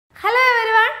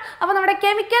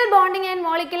Chemical bonding and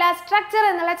molecular structure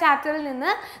എന്നുള്ള ചാപ്റ്ററിൽ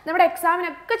നിന്ന് നമ്മുടെ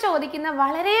എക്സാമിനൊക്കെ ചോദിക്കുന്ന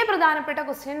വളരെ പ്രധാനപ്പെട്ട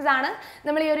ക്വസ്റ്റ്യൻസ് ആണ്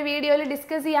നമ്മൾ ഈ ഒരു വീഡിയോയിൽ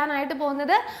ഡിസ്കസ് ചെയ്യാനായിട്ട്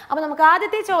പോകുന്നത്. അപ്പോൾ നമുക്ക്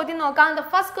ആദ്യത്തെ ചോദ്യം നോക്കാം. The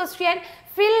first question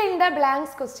fill in the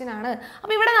blanks question ആണ്.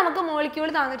 അപ്പോൾ ഇവിടെ നമുക്ക് മോളിക്യൂൾ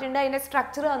തന്നിട്ടുണ്ട്, അതിന്റെ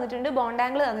സ്ട്രക്ചർ തന്നിട്ടുണ്ട്, ബോണ്ട്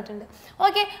ആംഗിൾ തന്നിട്ടുണ്ട്.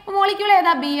 ഓക്കെ, അപ്പോൾ മോളിക്യൂൾ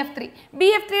ഏതാ? BF3.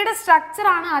 BF3യുടെ സ്ട്രക്ചർ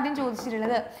ആണ് ആദ്യം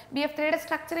ചോദിച്ചിട്ടുള്ളത്. BF3യുടെ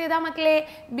സ്ട്രക്ചർ ഏതാ മക്കളെ?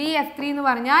 BF3 എന്ന്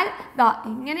പറഞ്ഞാൽ ദാ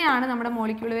ഇങ്ങനെയാണ് നമ്മുടെ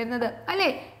മോളിക്യൂൾ വരുന്നത് അല്ലേ?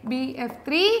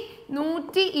 BF3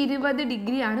 120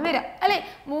 ഡിഗ്രി ആണ് വരിക അല്ലേ?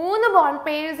 3 ബോണ്ട്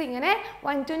പെയർസ് ഇങ്ങനെ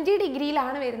 120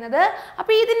 ഡിഗ്രിയിലാണ് വരുന്നത്.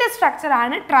 അപ്പോൾ ഇതിന്റെ സ്ട്രക്ചർ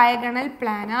ആണ് ട്രയഗണൽ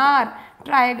പ്ലാനർ.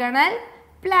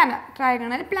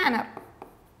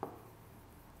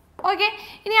 ഓക്കെ,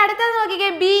 ഇനി അടുത്തത് നോക്കിക്കേ,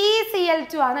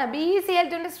 BeCl2 ആണ്.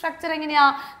 BeCl2ന്റെ സ്ട്രക്ചർ എങ്ങനെയാ?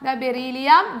 ദ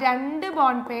ബെറീലിയം 2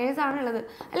 ബോണ്ട് പെയർസ് ആണ് ഉള്ളത്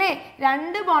അല്ലേ?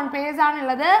 2 ബോണ്ട് പെയർസ് ആണ്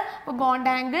ഉള്ളത്. അപ്പോൾ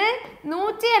ബോണ്ട് ആംഗിൾ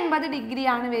 180 ഡിഗ്രി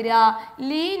ആണ് വരിക.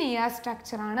 ലീനിയർ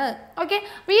സ്ട്രക്ചർ ആണ്. ഓക്കെ,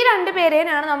 അപ്പോൾ ഈ 2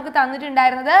 പേരെയാണ് നമുക്ക്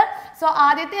തന്നിട്ടുണ്ടായിരുന്നത്. സോ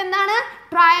ആദ്യത്തെ എന്താണ്?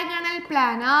 ട്രയഗണൽ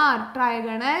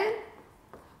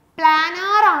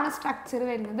പ്ലാനർ ആണ് സ്ട്രക്ചർ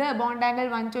വരുന്നത്. Bond angle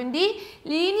 120,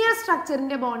 linear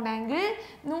സ്ട്രക്ചറിന്റെ bond angle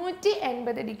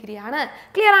 180 degree ആണ്.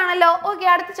 ക്ലിയർ ആണല്ലോ? ഓക്കെ,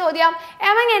 അടുത്ത ചോദ്യം.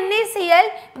 among NaCl,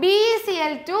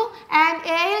 BeCl2 and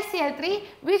AlCl3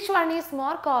 which one is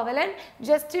more covalent?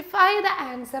 Justify the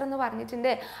answer എന്ന്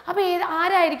പറഞ്ഞിട്ടുണ്ട്. അപ്പോൾ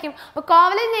ആരായിരിക്കും? അപ്പോൾ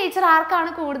കോവലന്റ് നേച്ചർ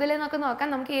ആർക്കാണ് കൂടുതൽ എന്നൊക്കെ നോക്കാം.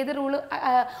 നമുക്ക് ഏത് റൂൾ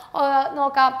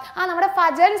നോക്കാം? നമ്മുടെ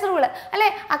ഫജൻസ് റൂൾ അല്ലേ?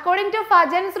 അക്കോർഡിംഗ് ടു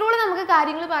ഫജൻസ് റൂൾ നമുക്ക്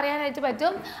കാര്യങ്ങൾ പറയാനായിട്ട്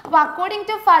പറ്റും. അപ്പോൾ അക്കോർഡിംഗ്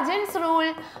ടു ഫജൻസ് റൂൾ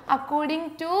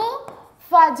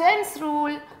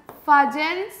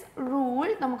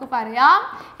നമുക്ക് പറയാം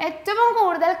ഏറ്റവും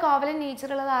കൂടുതൽ കോവലന്റ് നേച്ചർ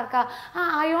ഉള്ളത് ആർക്കാ?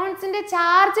 അയോൺസിന്റെ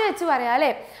ചാർജ് വെച്ച് പറയാം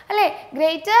അല്ലേ?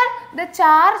 Greater the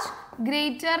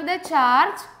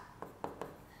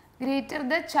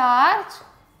charge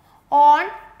on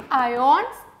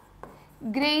ions,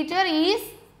 greater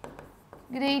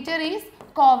is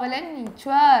covalent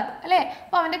nature അല്ലേ?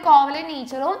 അപ്പോൾ അവന്റെ കോവലന്റ്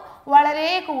നേച്ചറും വളരെ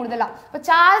കൂടുതലാണ്. അപ്പോൾ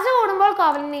ചാർജ് കൂടുമ്പോൾ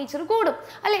കോവലന്റ് നേച്ചർ കൂടും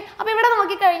അല്ലേ? അപ്പോൾ ഇവിടെ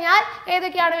നോക്കിക്കഴിഞ്ഞാൽ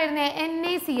ഏതൊക്കെയാണ് വരുന്നത്?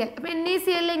 NaCl. അപ്പോൾ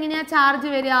NaCl എങ്ങനെയാ ചാർജ്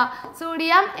വരിക?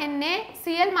 സോഡിയം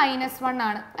NaCl -1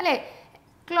 ആണ് അല്ലേ?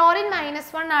 ക്ലോറിൻ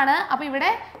 -1 ആണ്. അപ്പോൾ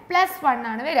ഇവിടെ +1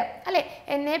 ആണ് വരിക അല്ലേ?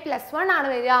 Na+1 ആണ്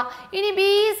വരിക. ഇനി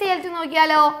BeCl2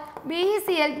 നോക്കിയാലോ?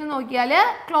 BeCl2 നോക്കിയാൽ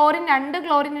ക്ലോറിൻ 2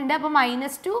 ക്ലോറിൻ ഉണ്ട്. അപ്പോൾ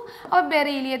 -2. അപ്പോൾ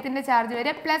ബെറീലിയത്തിന്റെ ചാർജ്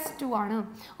വരെ +2 ആണ്.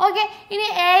 ഓക്കെ, ഇനി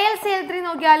AlCl3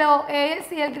 നോക്കിയാലോ?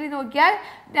 AlCl3 നോക്കിയാൽ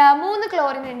 3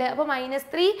 ക്ലോറിൻ ഉണ്ട്. അപ്പോൾ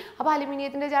 -3. അപ്പോൾ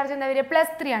അലുമിനിയത്തിന്റെ ചാർജ് എന്താ വരിക?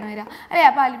 +3 ആണ് വരിക അല്ലേ?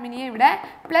 അപ്പോൾ അലുമിനിയം ഇവിടെ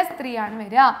 +3 ആണ്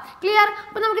വരിക. ക്ലിയർ?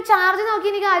 അപ്പോൾ നമുക്ക് ചാർജ് നോക്കി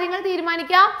ഇനി കാര്യങ്ങൾ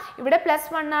തീരുമാനിക്കാം. ഇവിടെ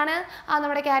 +1 ആണ്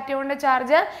നമ്മുടെ കാറ്റയോണിന്റെ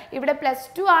ചാർജ്. ഇവിടെ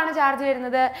 +2 ആണ് ചാർജ്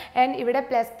വരുന്നത്. ഇവിടെ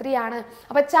 +3 ആണ്.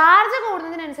 അപ്പോൾ ചാർജ്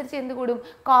കൂടുന്നതിനനുസരിച്ച് എന്ത് കൂടും?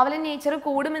 കോവലന്റ് നേച്ചർ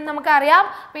കൂടുമെന്ന് നമുക്കറിയാം.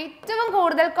 അപ്പോൾ ഏറ്റവും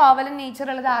കൂടുതൽ കോവലന്റ് നേച്ചർ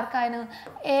ഉള്ളത് ആർക്കാണ്?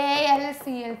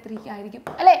 AlCl3 ആയിരിക്കും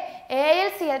അല്ലേ?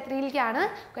 AlCl3ലേക്കാണ്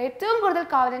ഏറ്റവും കൂടുതൽ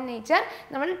കോവലന്റ് നേച്ചർ.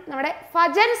 നമ്മുടെ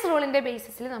ഫജൻസ് റൂളിന്റെ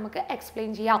ബേസിസിൽ നമുക്ക്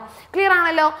എക്സ്പ്ലെയിൻ ചെയ്യാം. ക്ലിയർ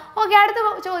ആണല്ലോ? ഓക്കെ, അടുത്ത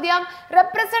ചോദ്യം.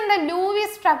 Represent the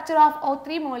Luis structure of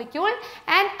O3 molecule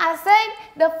and assign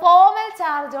the formal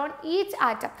charge on each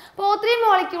atom. അപ്പോൾ O3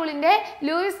 മോളിക്യൂളിന്റെ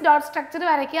ലൂയിസ് ഡോട്ട് സ്ട്രക്ചർ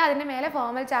വരയ്ക്കുക, അതിന്റെ മേലെ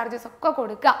ഫോർമൽ ചാർജസ് ഒക്കെ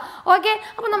കൊടുക്കുക. ഓക്കെ,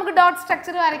 അപ്പോൾ നമുക്ക് ഡോട്ട്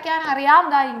സ്ട്രക്ചർ വരയ്ക്കാൻ അറിയാം.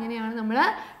 ദാ ഇങ്ങനെയാണ് നമ്മൾ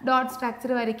ഡോട്ട്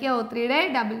സ്ട്രക്ചർ വരയ്ക്കുക. O3യുടെ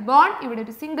ഡബിൾ ബോണ്ട്, ഇവിടെ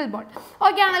ഒരു സിംഗിൾ ബോണ്ട്.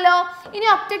 ഓക്കെ ആണല്ലോ? ഇനി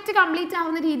ഒബ്ജക്റ്റ് കംപ്ലീറ്റ്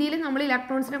ആവുന്ന രീതിയിൽ നമ്മൾ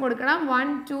ഇലക്ട്രോൺസിനെ കൊടുക്കണം.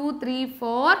 1 2 3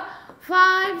 4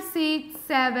 5 6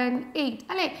 7 8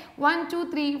 അല്ലേ? 1 2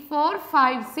 3 4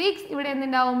 5 6. ഇവിടെ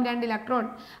എന്തുണ്ടാവും? 2 ഇലക്ട്രോൺ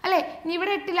അല്ലേ? ഇനി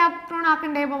ഇവിടെ 8 ഇലക്ട്രോൺ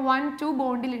ആക്കണ്ടേ? അപ്പോൾ 1 2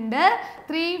 ബോണ്ടിലുണ്ട്.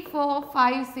 3 4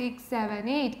 5 6 7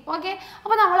 8. ഓക്കെ,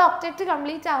 അപ്പോൾ നമ്മൾ ഒബ്ജക്റ്റ്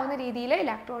കംപ്ലീറ്റ് ആവുന്ന രീതിയിൽ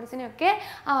ഇലക്ട്രോൺസിനെ ഒക്കെ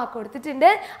കൊടുത്തിട്ടുണ്ട്.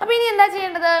 അപ്പോൾ ഇനി എന്താ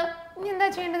ചെയ്യേണ്ടത്?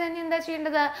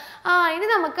 ഇനി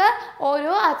നമുക്ക്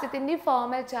ഓരോ ആറ്റത്തിൻ്റെ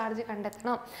ഫോർമൽ ചാർജ്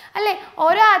കണ്ടെത്തണം അല്ലേ?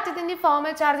 ഓരോ ആറ്റത്തിൻ്റെ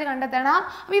ഫോർമൽ ചാർജ് കണ്ടെത്തണം.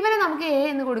 അപ്പോൾ ഇവനെ നമുക്ക് A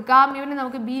എന്ന് കൊടുക്കാം, ഇവനെ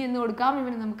നമുക്ക് B എന്ന് കൊടുക്കാം,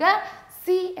 ഇവനെ നമുക്ക്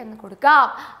C എന്ന് കൊടുക്കാം.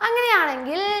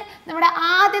 അങ്ങനെയാണെങ്കിൽ നമ്മുടെ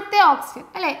ആദ്യത്തെ ഓക്സിജൻ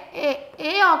അല്ലേ?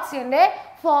 A ഓക്സിജന്റെ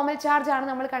ഫോർമൽ ചാർജ് ആണ്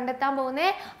നമ്മൾ കണ്ടെത്താൻ പോകുന്നത്.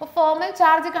 അപ്പോൾ ഫോർമൽ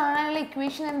ചാർജ് കാണാനുള്ള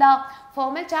ഇക്വേഷൻ എന്താ?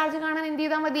 ഫോർമൽ ചാർജ് കാണാൻ എന്ത്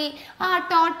ചെയ്താൽ മതി?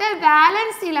 Total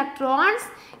വാലൻസ് electrons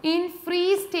in free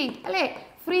state അല്ലേ?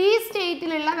 Free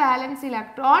സ്റ്റേറ്റിലുള്ള വാലൻസ്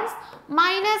electrons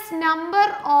minus number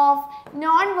of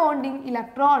non bonding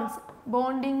electrons.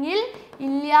 ബോണ്ടിങ്ങിൽ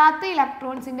ഇല്ലാത്ത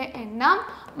ഇലക്ട്രോൺസിന്റെ എണ്ണം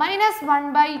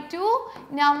 -1/2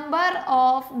 നമ്പർ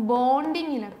ഓഫ്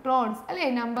ബോണ്ടിങ് ഇലക്ട്രോൺസ് അല്ലേ?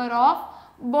 നമ്പർ ഓഫ്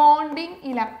ബോണ്ടിങ്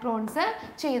ഇലക്ട്രോൺസ്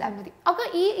ചെയ്താൽ മതി. ഓക്കെ,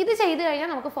 ഇത് ചെയ്ത് കഴിഞ്ഞാൽ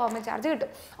നമുക്ക് ഫോർമൽ ചാർജ് കിട്ടും.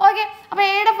 ഓക്കെ, അപ്പോൾ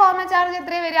എയുടെ ഫോർമൽ ചാർജ്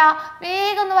എത്രയാണ് വരിക?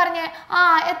 വേഗം ഒന്ന് പറഞ്ഞേ.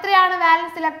 എത്രയാണ്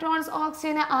വാലൻസ് ഇലക്ട്രോൺസ്?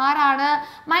 ഓക്സിജന് 6 ആണ്.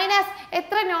 മൈനസ്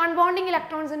എത്ര നോൺ ബോണ്ടിങ്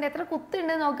ഇലക്ട്രോൺസ് ഉണ്ട്? എത്ര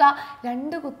കുത്തുണ്ട് നോക്കുക?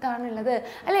 2 കുത്താണുള്ളത്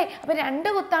അല്ലേ? അപ്പോൾ 2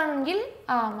 കുത്താണെങ്കിൽ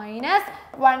മൈനസ്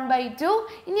 1/2.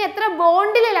 ഇനി എത്ര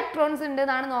ബോണ്ടിൽ ഇലക്ട്രോൺസ് ഉണ്ട്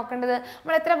എന്നാണ് നോക്കേണ്ടത്.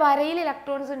 നമ്മൾ എത്ര വരയിൽ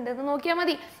ഇലക്ട്രോൺസ് ഉണ്ട് എന്ന് നോക്കിയാൽ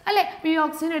മതി അല്ലേ? ഈ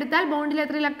ഓക്സിജൻ എടുത്താൽ ബോണ്ടിൽ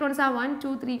എത്ര ഇലക്ട്രോൺസ്? 1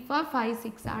 2 3 4 5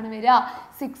 6 ആണ് വരിക.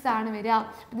 6 ആണ് വരിക.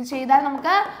 ഇത് ചെയ്താൽ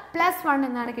നമുക്ക് +1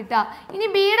 എന്നാണ് കിട്ടുക. ഇനി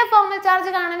ബിയുടെ ഫോർമൽ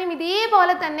ചാർജ് കാണാനും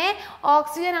ഇതേപോലെ തന്നെ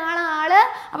ഓക്സിജൻ ആണ് ആള്.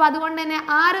 അപ്പോൾ അതുകൊണ്ട് തന്നെ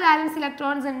 6 വാലൻസ്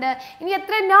ഇലക്ട്രോൺസ് ഉണ്ട്. ഇനി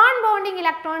എത്ര നോൺ ബോണ്ടിങ്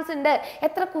ഇലക്ട്രോൺസ് ഉണ്ട്?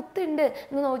 എത്ര കുത്തുണ്ട്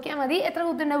എന്ന് നോക്കിയാൽ മതി. എത്ര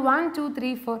കുത്തുണ്ട്? 1 2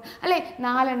 3 4 അല്ലേ?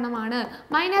 4 എണ്ണമാണ്.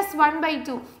 മൈനസ്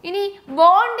 1/2. ഇനി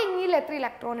ബോണ്ടിങ്ങിൽ എത്ര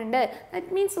ഇലക്ട്രോൺ ഉണ്ട്?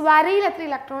 ദാറ്റ് മീൻസ് വരയിൽ എത്ര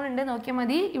ഇലക്ട്രോൺ ഉണ്ട് നോക്കിയാൽ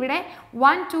മതി. ഇവിടെ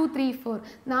 1 2 3 4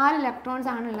 4 ഇലക്ട്രോൺസ്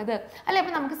ആണുള്ളത് അല്ലേ?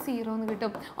 അപ്പോൾ നമുക്ക് 0 എന്ന്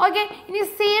കിട്ടും. ഓക്കെ, ഇനി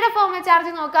സിയുടെ ഫോർമൽ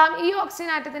ചാർജ് നോക്കാം. ഈ ഓക്സിജൻ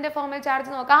ആറ്റത്തിന്റെ ഫോർമൽ ചാർജ്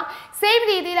നോക്കാം. സെയിം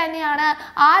രീതിയിൽ തന്നെയാണ്.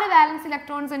 6 വാലൻസ്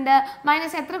ഇലക്ട്രോൺസ് ഉണ്ട്.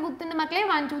 മൈനസ് എത്ര കുത്തുണ്ട് മക്കളെ?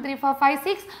 1 2 3 4 5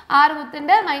 6 6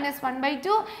 കുത്തുണ്ട്. മൈനസ്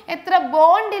 1/2. എത്ര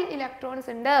ബോണ്ടിൽ ഇലക്ട്രോൺസ്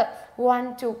ഉണ്ട്? 1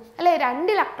 2 അല്ലേ? 2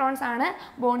 ഇലക്ട്രോൺസ് ആണ്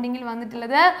ബോണ്ടിങ്ങിൽ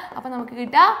വന്നിട്ടുള്ളത്. അപ്പോൾ നമുക്ക്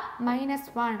കിട്ടുക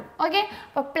 -1. ഓക്കെ,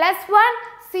 അപ്പോൾ +1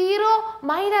 0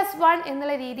 -1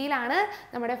 എന്നുള്ള രീതിയിലാണ്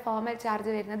നമ്മുടെ ഫോർമൽ ചാർജ്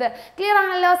വരുന്നത്. ക്ലിയർ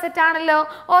ആണല്ലോ? സെറ്റ് ആണല്ലോ?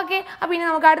 ഓക്കെ, അപ്പോൾ ഇനി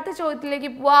നമുക്ക് അടുത്ത ചോദ്യത്തിലേക്ക്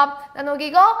പോവാം.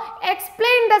 നോക്കിക്കോ.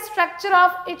 Explain the structure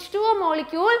of H2O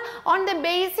molecule on the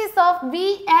basis of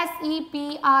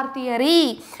VSEPR theory.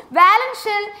 വാലൻസ്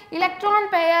shell electron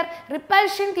pair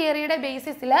repulsion തിയറിയുടെ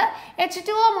ബേസിസിൽ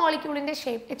H2O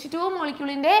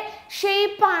മോളിക്യൂളിന്റെ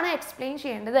shape ആണ് എക്സ്പ്ലെയിൻ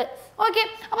ചെയ്യേണ്ടത്. ഓക്കെ,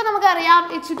 അപ്പോൾ നമുക്കറിയാം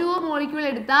H2O മോളിക്യൂൾ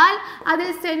എടുത്താൽ അതിൽ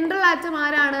സെൻട്രൽ ആറ്റം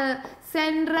ആരാണ്?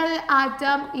 സെൻട്രൽ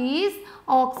ആറ്റം ഈസ്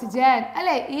ഓക്സിജൻ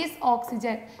അല്ലേ? Is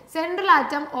oxygen. Central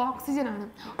atom oxygen ആണ്.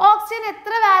 Oxygen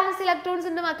എത്ര വാലൻസ് ഇലക്ട്രോൺസ്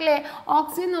ഉണ്ട് മക്കളെ?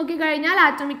 ഓക്സിജൻ നോക്കിക്കഴിഞ്ഞാൽ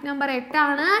ആറ്റോമിക് നമ്പർ 8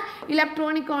 ആണ്.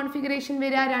 ഇലക്ട്രോണിക് കോൺഫിഗറേഷൻ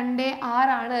വരിക 2 6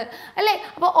 ആണ് അല്ലേ?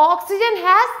 അപ്പോൾ oxygen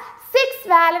has 6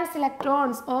 വാലൻസ്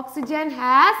electrons. Oxygen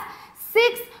has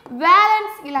 6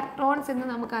 വാലൻസ് electrons എന്ന്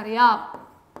നമുക്കറിയാം.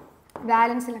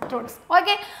 വാലൻസ് ഇലക്ട്രോൺസ്.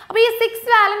 ഓക്കെ, അപ്പോൾ ഈ 6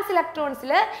 വാലൻസ്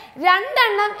ഇലക്ട്രോൺസിൽ 2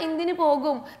 എണ്ണം എന്തിനു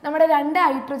പോകും? നമ്മുടെ 2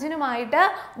 ഹൈഡ്രജനുമായിട്ട്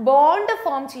ബോണ്ട്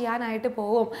ഫോം ചെയ്യാനായിട്ട്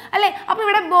പോകും അല്ലേ? അപ്പോൾ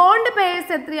ഇവിടെ ബോണ്ട്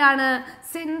പെയർസ് എത്രയാണ്?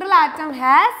 Central atom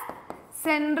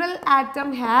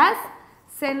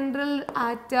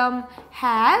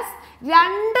has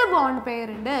 2 bond pair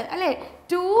ഉണ്ട് അല്ലേ?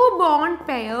 2 ബോണ്ട്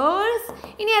പെയർസ്.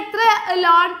 ഇനി എത്ര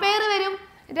ലോൺ പെയർ വരും?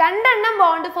 2 എണ്ണം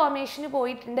ബോണ്ട് ഫോർമേഷന്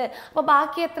പോയിട്ടുണ്ട്. അപ്പോൾ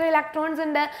ബാക്കി എത്ര ഇലക്ട്രോൺസ്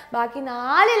ഉണ്ട്? ബാക്കി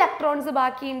 4 ഇലക്ട്രോൺസ്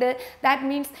ബാക്കിയുണ്ട്. ദാറ്റ്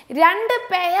മീൻസ് 2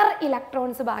 പെയർ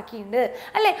ഇലക്ട്രോൺസ് ബാക്കിയുണ്ട്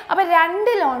അല്ലേ? അപ്പോൾ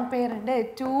 2 ലോൺ പെയർ ഉണ്ട്.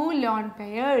 2 ലോൺ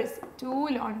പെയർസ്.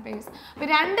 അപ്പോൾ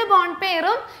 2 ബോണ്ട്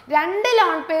പെയറും 2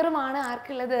 ലോൺ പെയറുമാണ്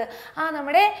ആർക്കുള്ളത്?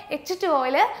 നമ്മുടെ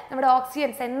H2Oയിൽ നമ്മുടെ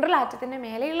ഓക്സിജൻ സെൻട്രൽ ആറ്റത്തിന്റെ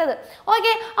മേലെയുള്ളത്.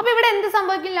 ഓക്കെ, അപ്പോൾ ഇവിടെ എന്ത്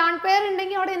സംഭവിക്കും? ലോൺ പെയർ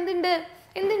ഉണ്ടെങ്കിൽ അവിടെ എന്തുണ്ട്?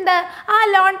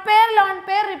 ലോൺ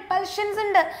പെയർ റിപ്പൽഷൻസ്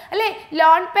ഉണ്ട് അല്ലേ?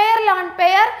 ലോൺ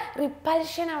പെയർ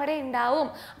റിപ്പൽഷൻ അവിടെ ഉണ്ടാവും.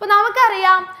 അപ്പോൾ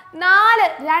നമുക്കറിയാം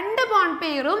 2 ബോണ്ട്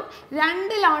പെയറും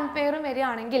 2 ലോൺ പെയറും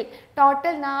വരികയാണെങ്കിൽ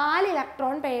ടോട്ടൽ 4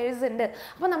 ഇലക്ട്രോൺ പെയർസ് ഉണ്ട്.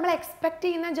 അപ്പോൾ നമ്മൾ എക്സ്പെക്ട്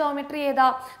ചെയ്യുന്ന ജോമെട്രി ഏതാ?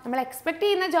 നമ്മൾ എക്സ്പെക്ട്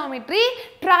ചെയ്യുന്ന ജോമെട്രി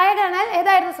ട്രയഗണൽ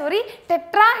ഏതായിരുന്നു? സോറി,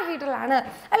 ടെട്രാഹീഡ്രൽ ആണ്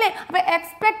അല്ലേ? അപ്പോൾ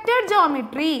എക്സ്പെക്റ്റഡ്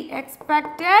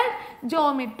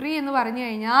ജോമെട്രി എന്ന് പറഞ്ഞു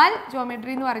കഴിഞ്ഞാൽ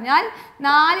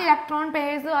 4 ഇലക്ട്രോൺ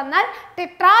പെയർസ് വന്നാൽ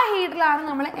ടെട്രാഹീഡ്രൽ ആണ്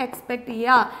നമ്മൾ എക്സ്പെക്ട്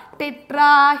ചെയ്യുക.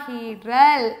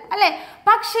 ടെട്രാഹീഡ്രൽ അല്ലേ?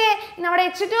 പക്ഷേ നമ്മുടെ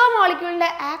H2O മോളിക്യൂളിന്റെ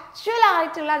ആക്ച്വൽ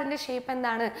ആയിട്ടുള്ള അതിന്റെ ഷേപ്പ്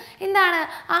എന്താണ്?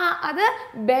 അത്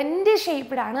ബെൻഡ്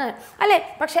ഷേപ്പ്ഡ് ആണ് അല്ലേ?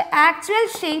 പക്ഷെ ആക്ച്വൽ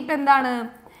ഷേപ്പ് എന്താണ്?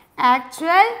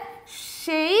 ആക്ച്വൽ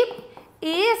ഷേപ്പ്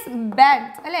ഈസ് ബെൻഡ്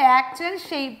അല്ലേ? ആക്ച്വൽ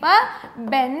ഷേപ്പ്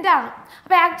ബെൻഡ് ആണ്.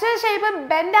 അപ്പോൾ ആക്ച്വൽ ഷേപ്പ്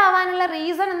ബെൻഡ് ആവാനുള്ള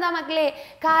റീസൺ എന്താ മക്കളെ?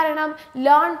 കാരണം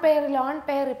ലോൺ പെയർ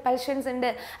റിപ്പൽഷൻസ് ഉണ്ട്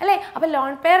അല്ലേ? അപ്പോൾ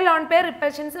ലോൺ പെയർ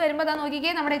റിപ്പൽഷൻസ് വരുമ്പോൾ അതാ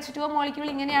നോക്കിക്കേ, നമ്മുടെ H2O മോളിക്യൂൾ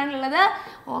ഇങ്ങനെയാണുള്ളത്.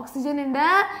 ഓക്സിജൻ ഉണ്ട്,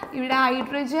 ഇവിടെ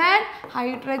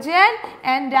ഹൈഡ്രജൻ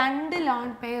ആൻഡ് 2 ലോൺ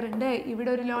പെയർ ഉണ്ട്. ഇവിടെ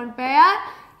ഒരു ലോൺ പെയർ,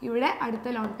 ഇവിടെ അടുത്ത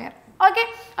ലോൺ പെയർ. ഓക്കെ,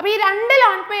 അപ്പോൾ ഈ 2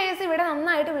 ലോൺ പെയർസ് ഇവിടെ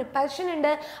നന്നായിട്ട് റിപ്പൽഷൻ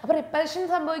ഉണ്ട്. അപ്പോൾ റിപ്പൽഷൻ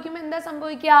സംഭവിക്കുമ്പോൾ എന്താ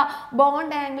സംഭവിക്കുക?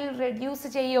 ബോണ്ട് ആംഗിൾ റെഡ്യൂസ്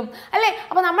ചെയ്യും അല്ലേ?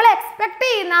 അപ്പോൾ നമ്മൾ എക്സ്പെക്ട്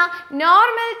ചെയ്യുന്ന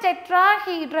നോർമൽ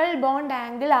ടെട്രാഹീഡ്രൽ ബോണ്ട്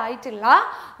ആംഗിൾ ആയിട്ടുള്ള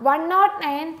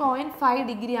 109.5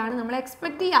 ഡിഗ്രി ആണ് നമ്മൾ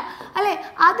എക്സ്പെക്ട് ചെയ്യുക അല്ലേ?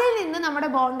 അതിൽ നിന്ന് നമ്മുടെ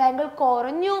ബോണ്ട് ആംഗിൾ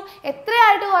കുറഞ്ഞു.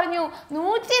 എത്രയായിട്ട് കുറഞ്ഞു?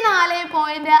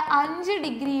 104.5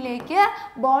 ഡിഗ്രിയിലേക്ക്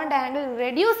ബോണ്ട് ആംഗിൾ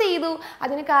റെഡ്യൂസ് ചെയ്തു.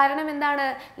 അതിന് കാരണം എന്താണ്?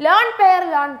 ലോൺ പെയർ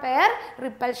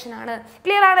റിപ്പൽഷൻ ആണ്.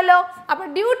 ക്ലിയർ ആണല്ലോ? അപ്പോൾ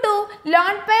ഡ്യൂ ടു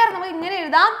ലോൺ പെയർ നമുക്ക് ഇങ്ങനെ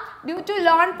എഴുതാം. Due to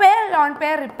lone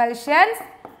pair റിപ്പൽഷൻസ്,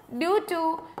 due to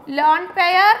lone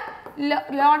pair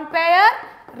lone pair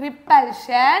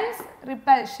repulsion,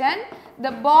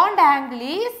 the bond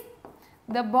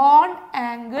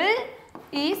angle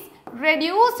is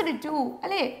reduced to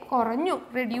alle koranju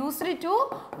reduced to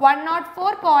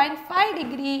 104.5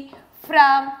 degree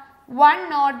from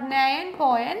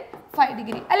 109.5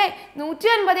 degree alle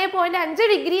 109.5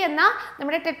 degree enna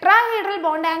nammade tetrahedral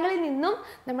bond angle ninnum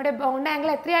nammade bond angle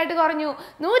എത്രയായിട്ട് കുറഞ്ഞു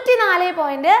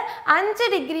 104.5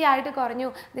 degree ആയിട്ട് കുറഞ്ഞു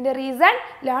ഇതിന്റെ reason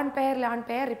lone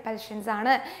pair repulsions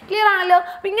ആണ് clear ആണല്ലോ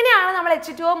അപ്പോൾ ഇങ്ങനെയാണ് നമ്മൾ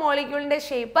H2O മോളിക്യൂളിന്റെ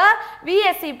shape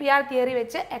VSEPR theory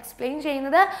വെച്ച് എക്സ്പ്ലെയിൻ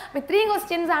ചെയ്യുന്നത് അപ്പോൾ ഇത്രയും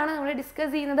ക്വസ്റ്റ്യൻസ് ആണ് നമ്മൾ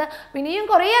ഡിസ്കസ് ചെയ്യുന്നത് പിന്നെയും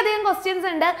കുറേ അധികം ക്വസ്റ്റ്യൻസ്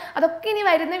ഉണ്ട് അതൊക്കെ ഇനി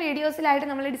വരുന്ന വീഡിയോസിലായിട്ട്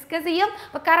നമ്മൾ ഡിസ്കസ് ചെയ്യും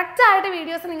അപ്പോൾ കറക്റ്റ് ആയിട്ട്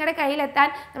വീഡിയോസ് നിങ്ങളുടെ കയ്യിലെത്താൻ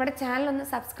നമ്മുടെ ചാനൽ ഒന്ന്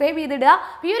സബ്സ്ക്രൈബ് ചെയ്തിടുക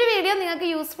ഈ ഒരു വീഡിയോ നിങ്ങൾക്ക്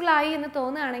യൂസ്ഫുൾ ആയി എന്ന്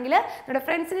തോന്നുകയാണെങ്കിൽ നിങ്ങളുടെ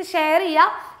ഫ്രണ്ട്സിന് ഷെയർ ചെയ്യുക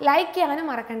ലൈക്ക് ചെയ്യാനും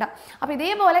മറക്കണ്ട അപ്പോൾ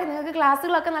ഇതേപോലെ നിങ്ങൾക്ക്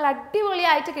ക്ലാസ്സുകളൊക്കെ നല്ല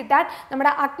അടിപൊളിയായിട്ട് കിട്ടാൻ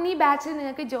നമ്മുടെ അഗ്നി ബാച്ചിൽ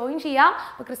നിങ്ങൾക്ക് ജോയിൻ ചെയ്യാം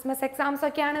അപ്പോൾ ക്രിസ്മസ് എക്സാംസ്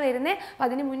ഒക്കെയാണ് വരുന്നത് അപ്പോൾ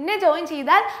അതിന് മുന്നേ ജോയിൻ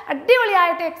ചെയ്താൽ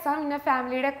അടിപൊളിയായിട്ട് എക്സാം പിന്നെ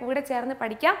ഫാമിലിയുടെ കൂടെ ചേർന്ന്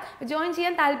പഠിക്കാം ജോയിൻ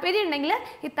ചെയ്യാൻ താല്പര്യം ഉണ്ടെങ്കിൽ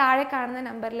ഈ താഴെ കാണുന്ന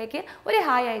നമ്പറിലേക്ക് ഒരു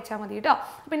ഹായ് അയച്ചാൽ മതി കേട്ടോ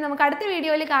അപ്പോൾ നമുക്ക് അടുത്ത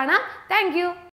വീഡിയോയിൽ കാണാം താങ്ക്